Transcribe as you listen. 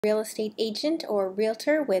Real estate agent or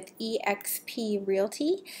realtor with eXp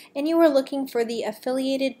Realty, and you are looking for the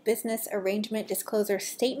affiliated business arrangement disclosure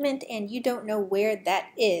statement and you don't know where that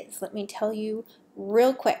is. Let me tell you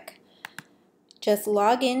real quick. Just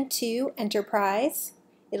log into Enterprise.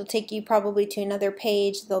 It'll take you probably to another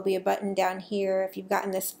page. There'll be a button down here. If you've gotten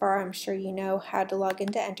this far, I'm sure you know how to log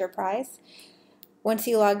into Enterprise. Once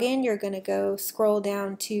you log in, you're going to go scroll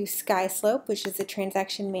down to Skyslope, which is a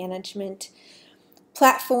transaction management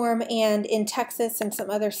platform, and in Texas and some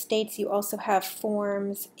other states you also have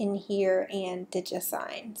forms in here and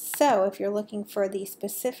DigiSign. So if you're looking for the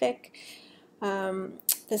specific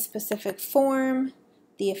form,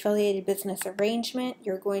 the affiliated business arrangement,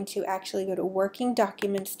 you're going to actually go to working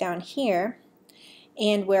documents down here,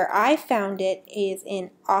 and where I found it is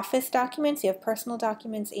in office documents. You have personal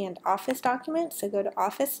documents and office documents, so go to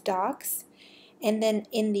office docs, and then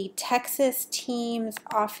in the Texas Teams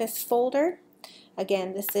office folder,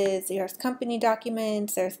 again, there's company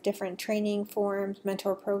documents, there's different training forms,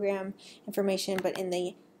 mentor program information, but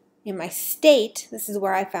in my state, this is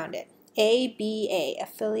where I found it. ABA,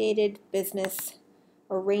 Affiliated Business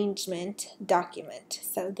Arrangement Document.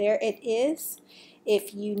 So there it is.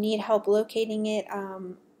 If you need help locating it,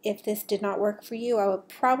 if this did not work for you, I would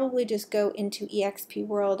probably just go into eXp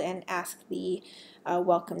World and ask the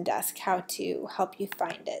welcome desk how to help you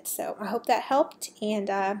find it. So I hope that helped,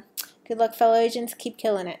 and good luck, fellow agents. Keep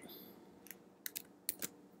killing it.